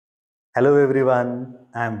Hello everyone,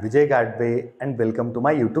 I am Vijay Gadve and welcome to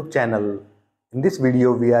my YouTube channel. In this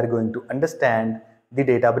video, we are going to understand the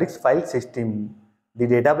Databricks file system. The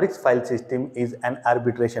Databricks file system is an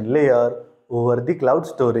arbitration layer over the cloud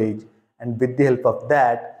storage, and with the help of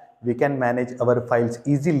that, we can manage our files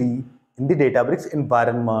easily in the Databricks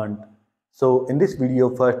environment. So in this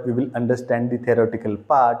video, first we will understand the theoretical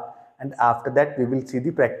part, and after that we will see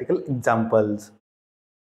the practical examples.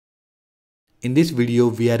 In this video,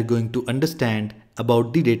 we are going to understand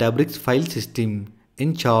about the Databricks file system,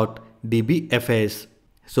 in short DBFS.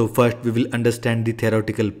 So first we will understand the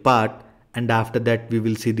theoretical part, and after that we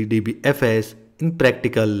will see the DBFS in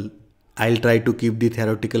practical. I'll try to keep the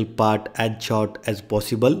theoretical part as short as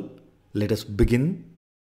possible. Let us begin.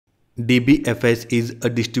 DBFS is a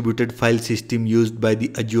distributed file system used by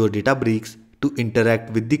the Azure Databricks to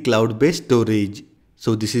interact with the cloud-based storage.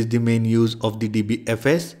 So this is the main use of the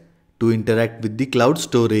DBFS, to interact with the cloud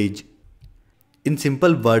storage. In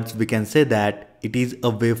simple words, we can say that it is a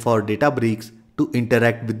way for Databricks to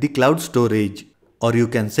interact with the cloud storage, or you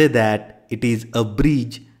can say that it is a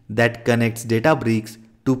bridge that connects Databricks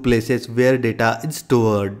to places where data is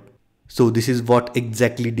stored. So this is what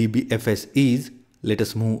exactly DBFS is. Let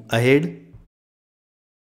us move ahead.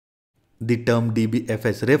 The term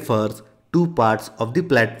DBFS refers to parts of the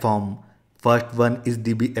platform. First one is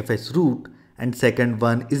DBFS root and second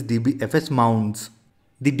one is DBFS mounts.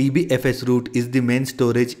 The DBFS root is the main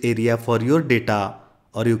storage area for your data,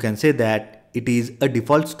 or you can say that it is a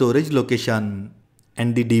default storage location.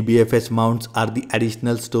 And the DBFS mounts are the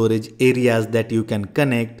additional storage areas that you can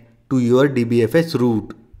connect to your DBFS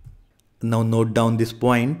root. Now note down this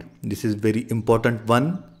point, this is very important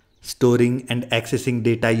one. Storing and accessing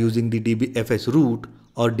data using the DBFS root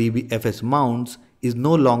or DBFS mounts is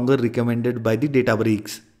no longer recommended by the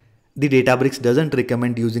Databricks. The Databricks doesn't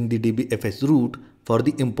recommend using the DBFS root for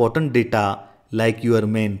the important data like your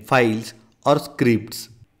main files or scripts.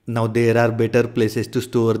 Now there are better places to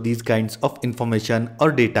store these kinds of information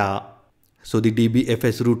or data. So the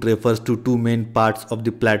DBFS root refers to two main parts of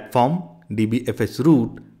the platform, DBFS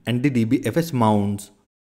root and the DBFS mounts.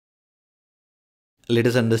 Let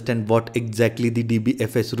us understand what exactly the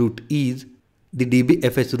DBFS root is. The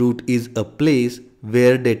DBFS root is a place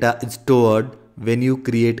where data is stored when you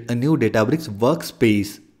create a new Databricks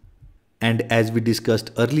workspace. And as we discussed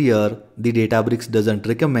earlier, the Databricks doesn't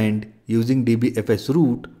recommend using DBFS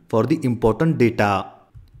root for the important data.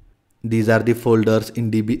 These are the folders in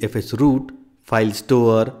DBFS root: File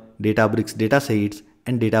Store, Databricks Datasets,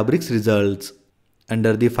 and Databricks Results.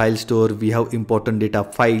 Under the File Store, we have important data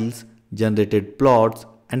files, generated plots,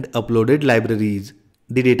 and uploaded libraries.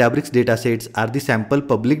 The Databricks datasets are the sample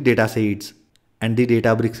public datasets, and the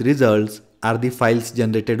Databricks results are the files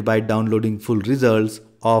generated by downloading full results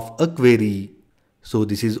of a query. So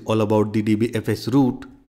this is all about the DBFS root.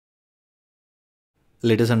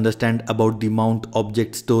 Let us understand about the mount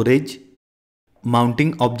object storage.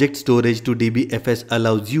 Mounting object storage to DBFS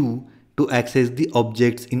allows you to access the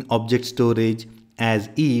objects in object storage as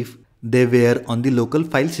if they were on the local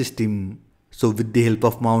file system. So with the help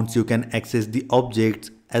of mounts, you can access the objects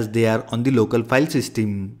as they are on the local file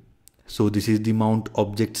system. So this is the mount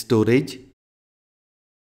object storage.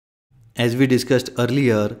 As we discussed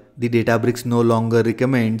earlier, the Databricks no longer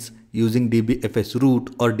recommends using DBFS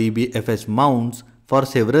root or DBFS mounts for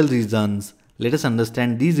several reasons. Let us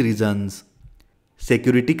understand these reasons.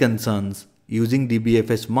 Security concerns. Using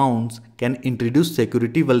DBFS mounts can introduce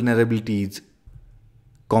security vulnerabilities.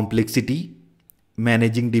 Complexity.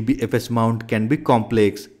 Managing DBFS mount can be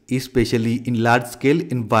complex, especially in large-scale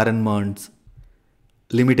environments.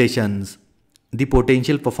 Limitations. The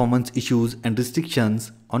potential performance issues and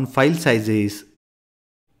restrictions on file sizes.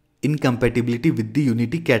 Incompatibility with the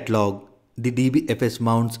Unity catalog. The DBFS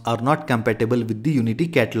mounts are not compatible with the Unity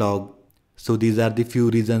catalog. So these are the few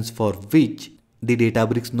reasons for which the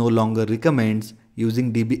Databricks no longer recommends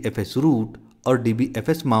using DBFS root or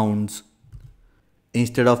DBFS mounts.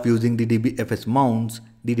 Instead of using the DBFS mounts,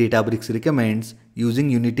 the Databricks recommends using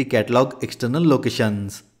Unity catalog external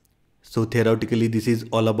locations. So theoretically, this is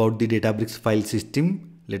all about the Databricks file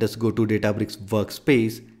system. Let us go to Databricks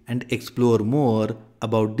Workspace and explore more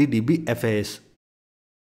about the DBFS.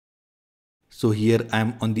 So here I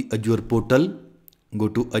am on the Azure portal. Go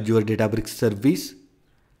to Azure Databricks service.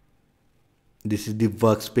 This is the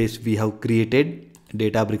workspace we have created,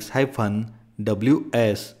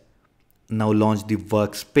 Databricks-WS. Now launch the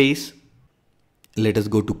workspace. Let us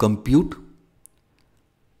go to compute.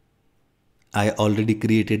 I already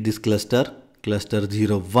created this cluster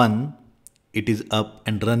 01. It is up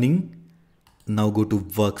and running. Now go to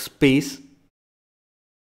workspace.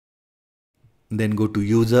 Then go to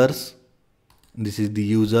users. This is the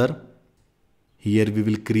user. Here we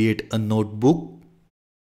will create a notebook.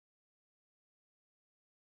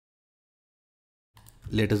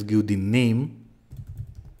 Let us give the name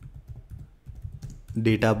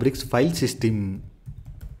Databricks File System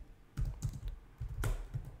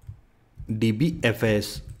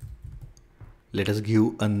DBFS. Let us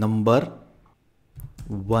give a number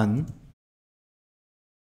 1.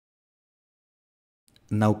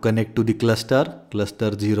 Now connect to the cluster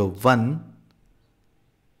 01.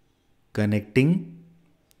 Connecting,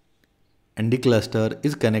 and the cluster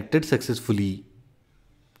is connected successfully.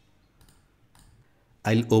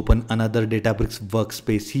 I'll open another Databricks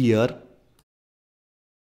workspace here.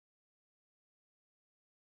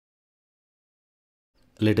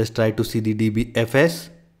 Let us try to see the DBFS.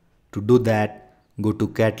 To do that, go to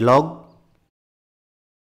catalog.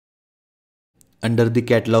 Under the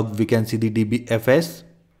catalog, we can see the DBFS.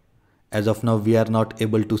 As of now, we are not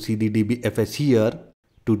able to see the DBFS here.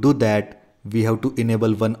 To do that, we have to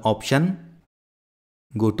enable one option.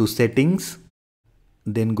 Go to settings,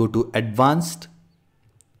 then go to advanced,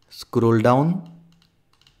 scroll down,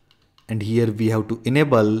 and here we have to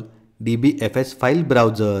enable DBFS file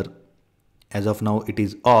browser. As of now it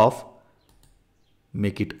is off.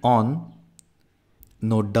 Make it on.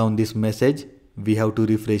 Note down this message. We have to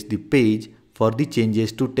refresh the page for the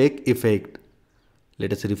changes to take effect.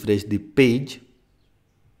 Let us refresh the page.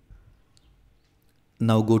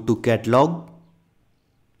 Now go to catalog,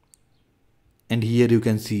 and here you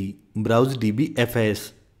can see browse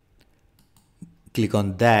DBFS. Click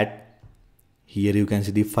on that. Here you can see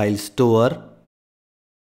the file store.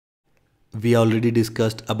 We already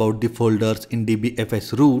discussed about the folders in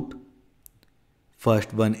DBFS root.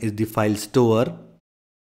 First one is the file store.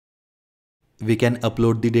 We can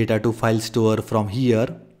upload the data to file store from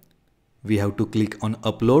here. We have to click on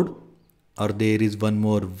upload, or there is one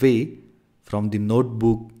more way. From the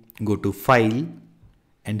notebook, go to file,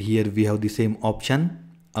 and here we have the same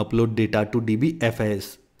option, upload data to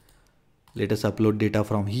DBFS. Let us upload data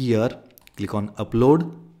from here. Click on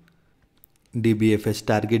upload. DBFS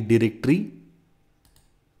target directory.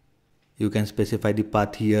 You can specify the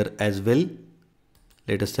path here as well.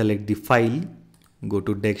 Let us select the file. Go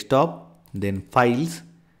to desktop, then files,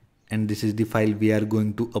 and this is the file we are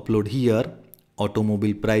going to upload here.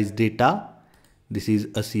 Automobile price data. This is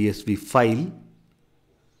a CSV file.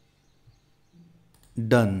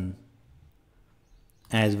 Done.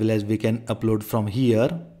 As well as we can upload from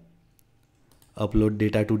here. Upload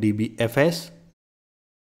data to DBFS.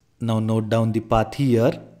 Now note down the path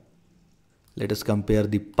here. Let us compare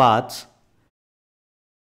the paths.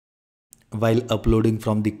 While uploading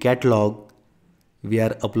from the catalog, we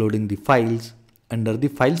are uploading the files under the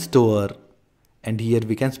file store, and here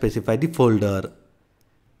we can specify the folder.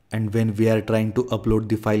 And when we are trying to upload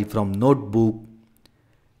the file from notebook,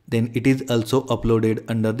 then it is also uploaded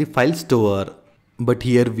under the file store. But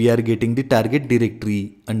here we are getting the target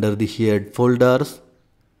directory under the shared folders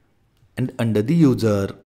and under the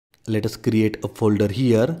user. Let us create a folder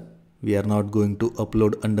here. We are not going to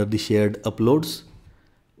upload under the shared uploads.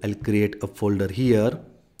 I'll create a folder here,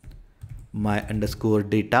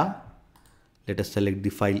 my_data. Let us select the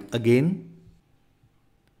file again.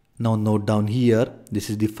 Now note down here,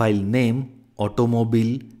 this is the file name,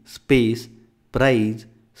 automobile space price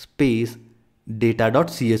space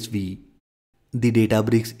data.csv. The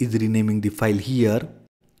Databricks is renaming the file here.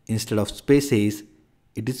 Instead of spaces,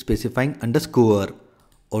 it is specifying underscore,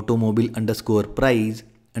 automobile underscore price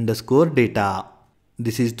underscore data.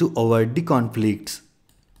 This is to avoid the conflicts.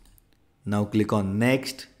 Now click on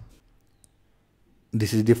next.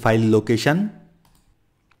 This is the file location,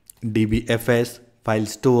 DBFS file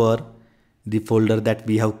store, the folder that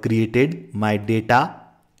we have created, my data,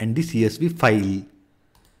 and the CSV file.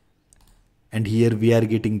 And here we are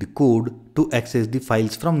getting the code to access the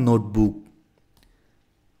files from notebook.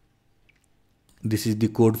 This is the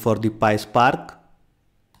code for the PySpark.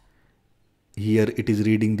 Here it is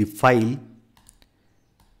reading the file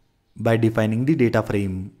by defining the data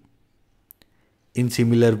frame. In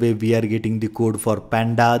similar way, we are getting the code for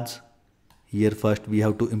pandas. Here first we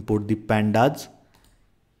have to import the pandas,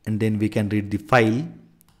 and then we can read the file.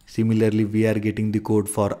 Similarly, we are getting the code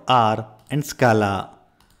for R and Scala.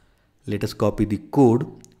 Let us copy the code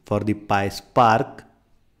for the PySpark.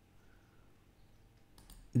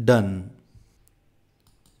 Done.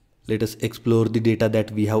 Let us explore the data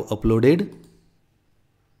that we have uploaded.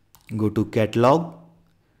 Go to catalog,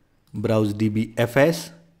 browse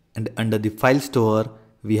DBFS, and under the file store,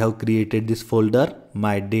 we have created this folder,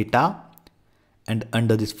 my data, and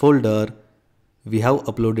under this folder, we have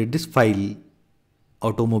uploaded this file,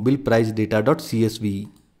 automobile price data.csv.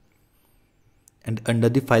 And under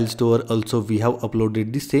the file store also we have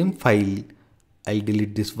uploaded the same file. I'll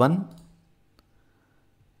delete this one.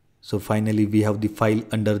 So finally we have the file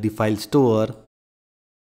under the file store.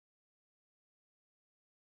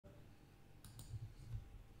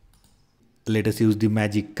 Let us use the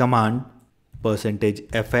magic command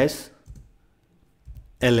 %fs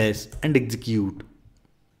ls and execute.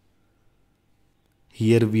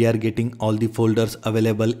 Here we are getting all the folders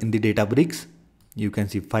available in the Databricks. You can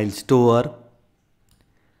see file store,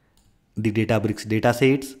 the Databricks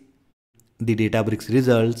datasets, the Databricks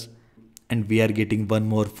results, and we are getting one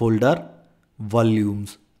more folder,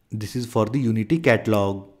 volumes. This is for the Unity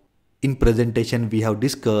catalog. In presentation we have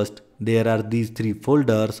discussed there are these three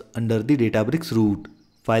folders under the Databricks root: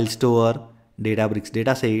 file store, Databricks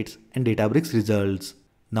datasets, and Databricks results.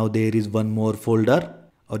 Now there is one more folder,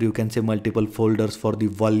 or you can say multiple folders for the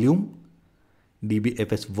volume,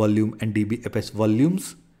 DBFS volume and DBFS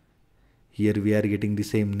volumes. Here we are getting the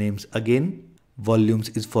same names again. Volumes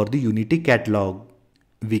is for the Unity catalog.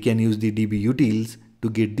 We can use the DB utils to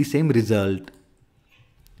get the same result.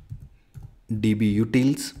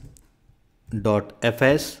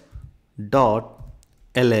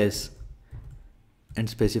 dbutils.fs.ls and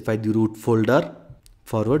specify the root folder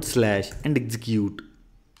 / and execute.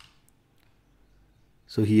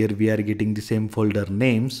 So here we are getting the same folder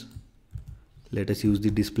names. Let us use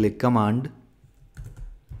the display command.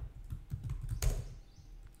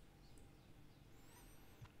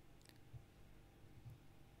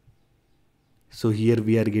 So here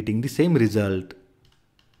we are getting the same result.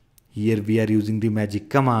 Here we are using the magic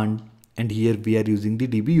command, and here we are using the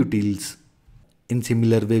DB utils. In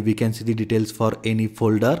similar way we can see the details for any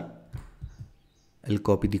folder. I'll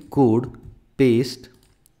copy the code, paste.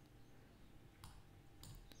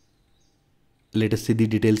 Let us see the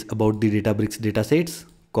details about the Databricks datasets.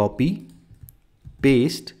 Copy,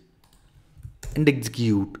 paste, and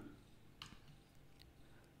execute.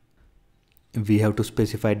 We have to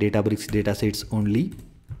specify Databricks datasets only.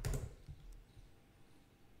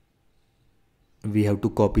 We have to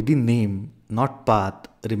copy the name, not path.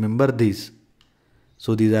 Remember this.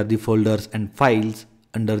 So these are the folders and files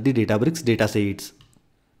under the Databricks datasets.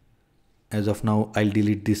 As of now, I'll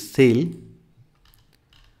delete this cell.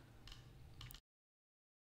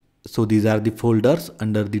 So these are the folders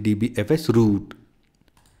under the DBFS root.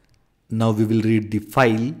 Now we will read the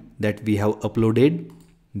file that we have uploaded.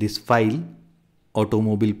 This file,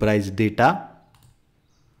 automobile price data.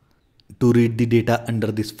 To read the data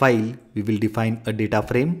under this file, we will define a data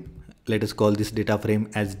frame. Let us call this data frame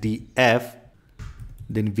as df.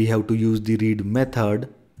 Then we have to use the read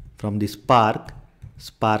method from the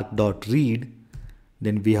spark.read.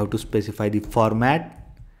 Then we have to specify the format.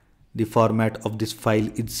 The format of this file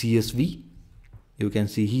is CSV. You can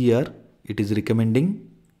see here it is recommending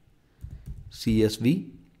CSV.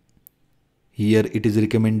 Here it is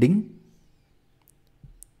recommending.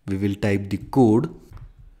 We will type the code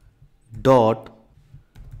dot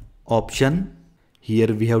option.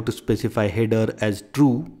 Here we have to specify header as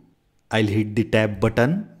true. I'll hit the tab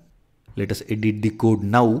button. Let us edit the code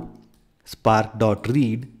now.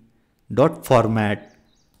 Spark.read.format.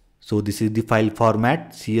 So this is the file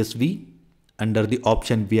format CSV. Under the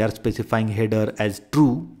option we are specifying header as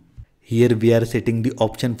true. Here we are setting the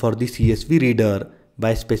option for the CSV reader.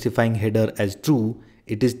 By specifying header as true,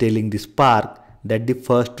 it is telling the Spark that the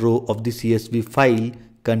first row of the CSV file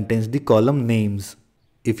contains the column names.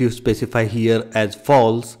 If you specify here as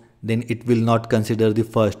false, then it will not consider the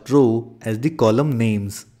first row as the column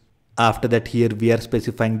names. After that, here we are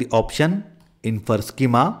specifying the option infer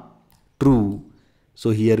schema true.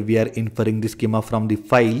 So here we are inferring the schema from the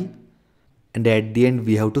file, and at the end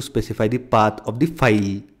we have to specify the path of the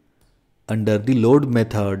file under the load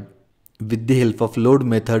method. With the help of load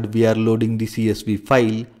method, we are loading the CSV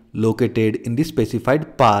file located in the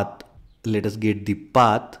specified path. Let us get the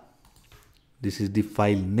path. This is the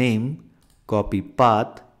file name. Copy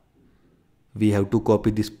path. We have to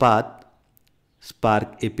copy this path.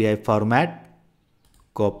 Spark API format.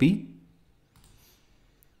 Copy.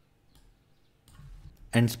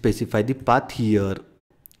 And specify the path here.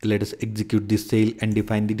 Let us execute this cell and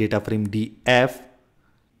define the data frame df.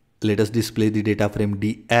 Let us display the data frame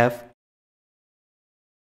df.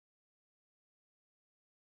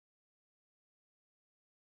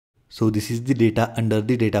 So this is the data under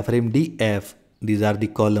the data frame df. These are the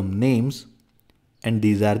column names and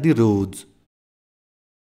these are the rows.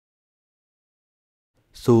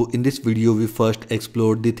 So in this video we first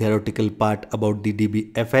explored the theoretical part about the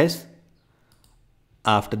DBFS.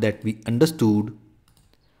 After that we understood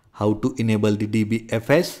how to enable the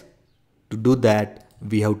DBFS. To do that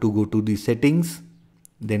we have to go to the settings,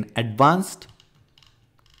 then advanced,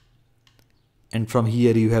 and from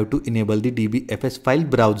here you have to enable the DBFS file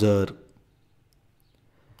browser,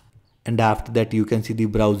 and after that you can see the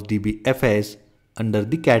browse DBFS under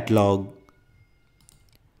the catalog.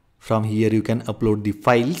 From here you can upload the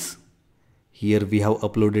files. Here we have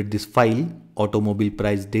uploaded this file, automobile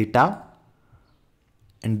price data,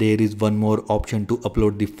 and there is one more option to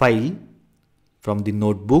upload the file. From the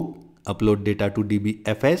notebook, upload data to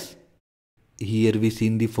DBFS. Here we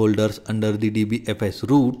see the folders under the DBFS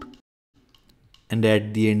root, and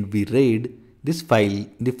at the end we read this file,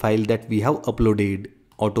 the file that we have uploaded,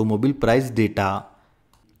 automobile price data,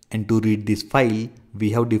 and to read this file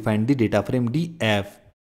we have defined the data frame df.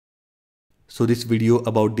 So this video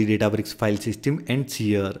about the Databricks file system ends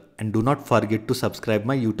here, and do not forget to subscribe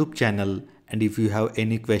my YouTube channel, and if you have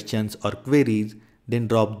any questions or queries then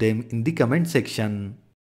drop them in the comment section.